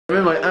I'm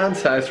in my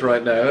aunt's house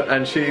right now,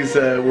 and she's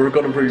we're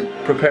going to be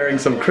preparing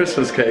some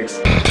Christmas cakes.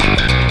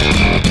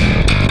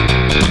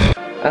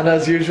 And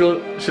as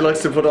usual, she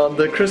likes to put on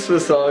the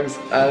Christmas songs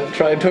and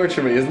try and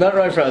torture me. Isn't that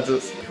right,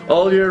 Francis?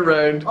 All year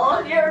round.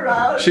 All year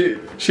round.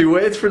 She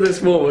waits for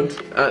this moment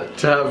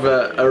to have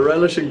a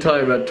relishing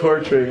time at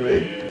torturing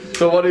me.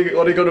 So what are you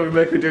going to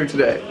make me do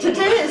today?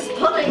 Today is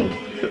pudding.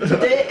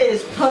 Today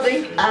is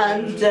pudding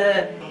and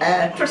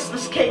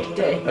Christmas cake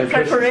day. And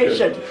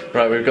preparation. Cake.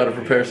 Right, we've got to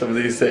prepare some of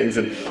these things.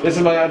 And this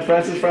is my Aunt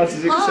Frances.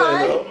 Frances, you can say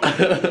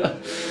hello.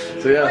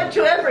 So yeah. Hi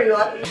to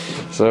everyone.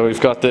 So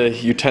we've got the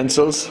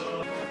utensils.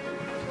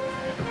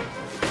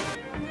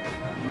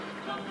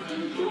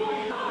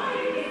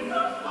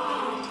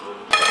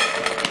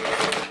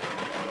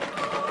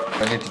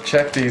 I need to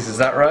check these, is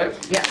that right?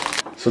 Yeah.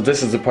 So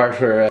this is the part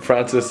where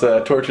Frances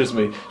tortures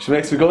me. She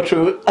makes me go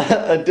through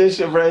a dish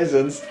of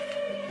raisins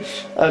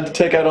and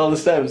take out all the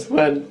stems,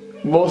 when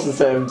most of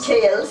the stems...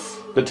 Tails.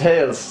 The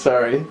tails,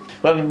 sorry.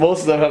 When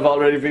most of them have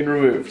already been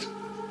removed.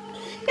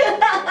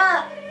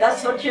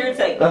 That's what you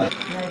think.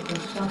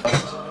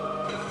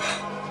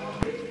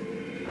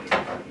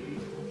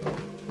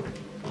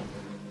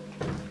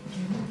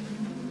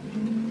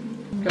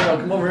 Carol,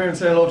 come over here and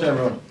say hello to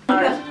everyone.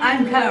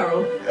 I'm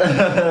Carol.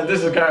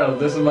 This is Carol,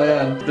 this is my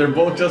aunt. They're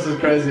both just as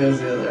crazy as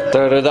the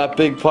other. They're that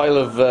big pile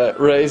of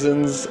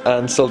raisins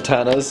and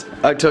sultanas.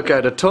 I took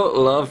out a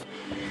total of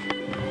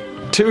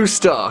 2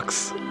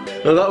 stalks.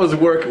 Now that was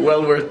work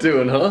well worth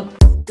doing, huh?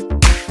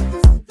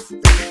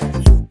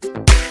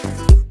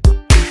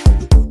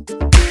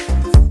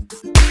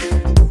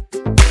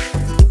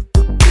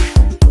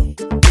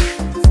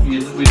 We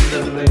didn't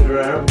have to make her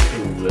arm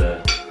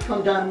to...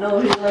 Come down, no,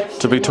 he likes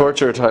To be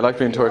tortured. I like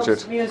being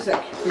tortured. He loves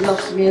music. He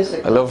loves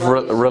music. I love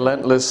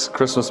relentless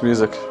Christmas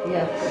music.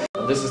 Yeah.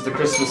 This is the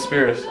Christmas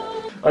spirit.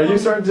 Are you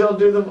starting to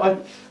do them?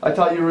 I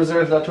thought you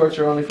reserved that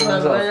torture only for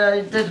yourself. Well,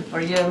 I did it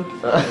for you.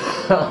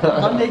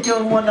 Only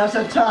doing one at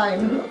a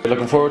time. You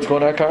looking forward to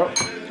going out, Carol?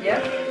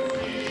 Yeah.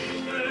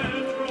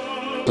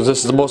 So this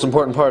is the most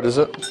important part, is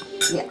it?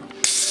 Yeah.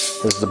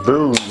 This is the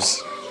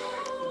booze.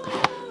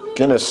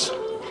 Guinness.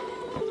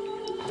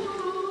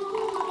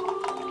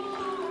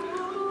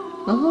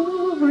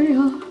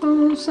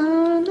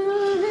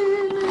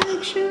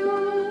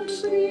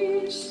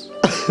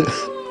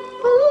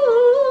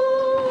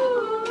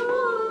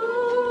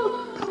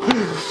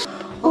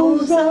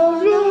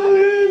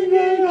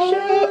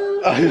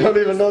 I don't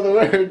even know the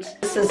words.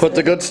 Put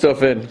the good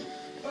stuff in.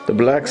 The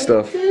black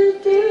stuff.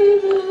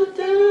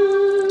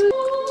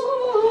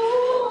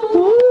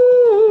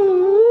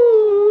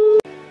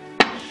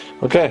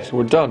 Okay,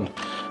 we're done.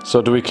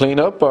 So do we clean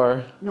up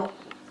or? No,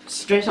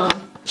 straight on.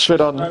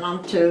 Straight on. Run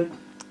on to.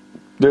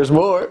 There's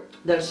more.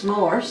 There's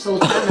more.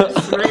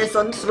 Sultanas,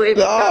 raisins, we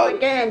go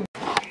again.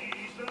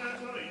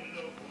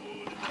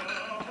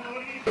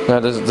 Now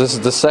this is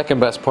the second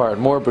best part.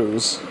 More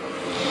booze.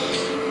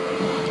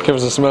 Give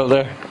us a smell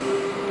there.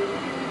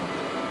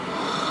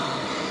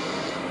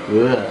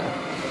 Yeah.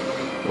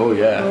 Oh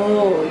yeah.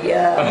 Oh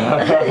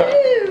yeah.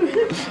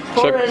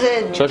 Pour it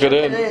in. Chuck it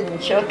in.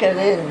 Chuck it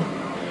in.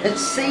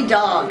 It's Sea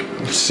Dog.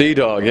 Sea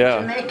Dog,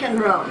 yeah. Jamaican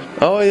rum.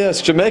 Oh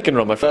yes, Jamaican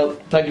rum.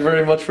 Thank you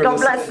very much for God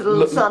this bless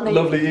little Sonny.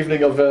 lovely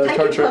evening of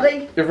torture. You,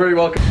 buddy. You're very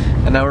welcome.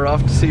 And now we're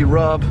off to see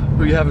Rob,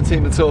 who you haven't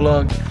seen in so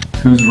long.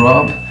 Who's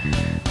Rob?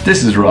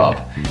 This is Rob,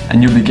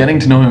 and you'll be getting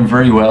to know him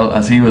very well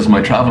as he was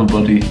my travel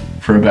buddy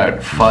for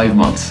about 5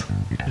 months.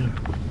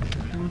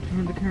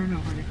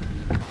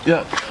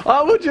 Yeah.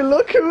 Oh, would you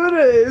look who it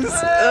is?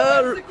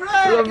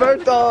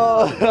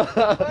 Roberto!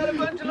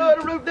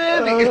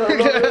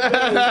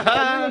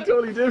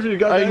 Totally different. You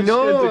got I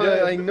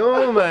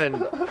know,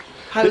 man.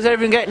 How's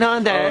everyone getting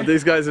on there? Oh,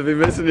 these guys have been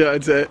missing you,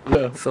 I'd say.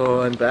 Yeah.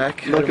 So I'm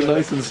back. Looking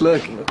nice and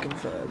slick. Looking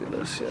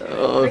fabulous, yeah.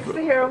 Oh. Nice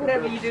to hear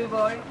whatever you do,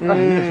 boy.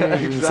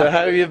 Exactly. So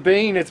how have you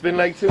been? It's been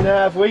like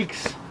 2.5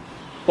 weeks.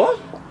 What?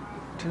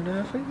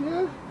 2.5 weeks,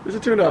 yeah. Is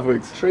it 2.5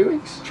 weeks? 3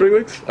 weeks. 3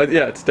 weeks?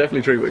 Yeah, it's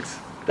definitely 3 weeks.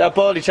 That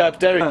baldy chap,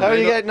 Derek. How are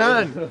you getting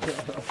on?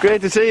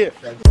 Great to see you.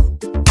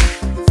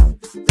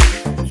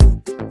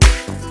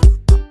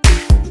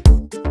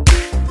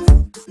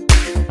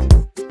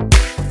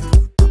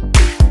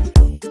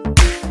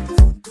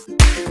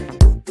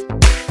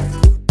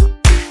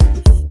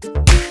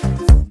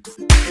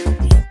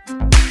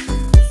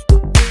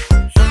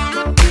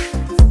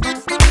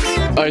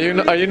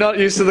 Are you not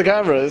used to the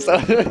cameras?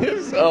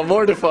 I'm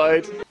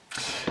mortified.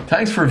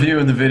 Thanks for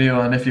viewing the video,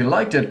 and if you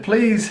liked it,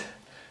 please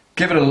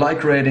give it a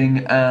like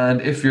rating,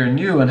 and if you're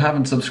new and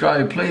haven't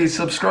subscribed, please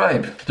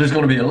subscribe. There's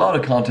going to be a lot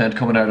of content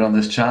coming out on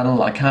this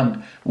channel. I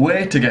can't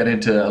wait to get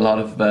into a lot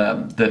of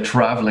the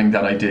traveling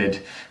that I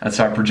did and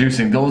start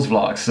producing those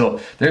vlogs. So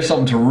there's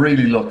something to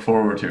really look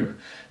forward to.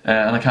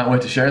 And I can't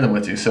wait to share them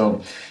with you.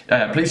 So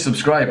please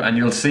subscribe and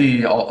you'll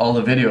see all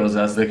the videos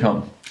as they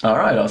come.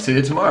 Alright, I'll see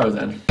you tomorrow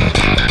then.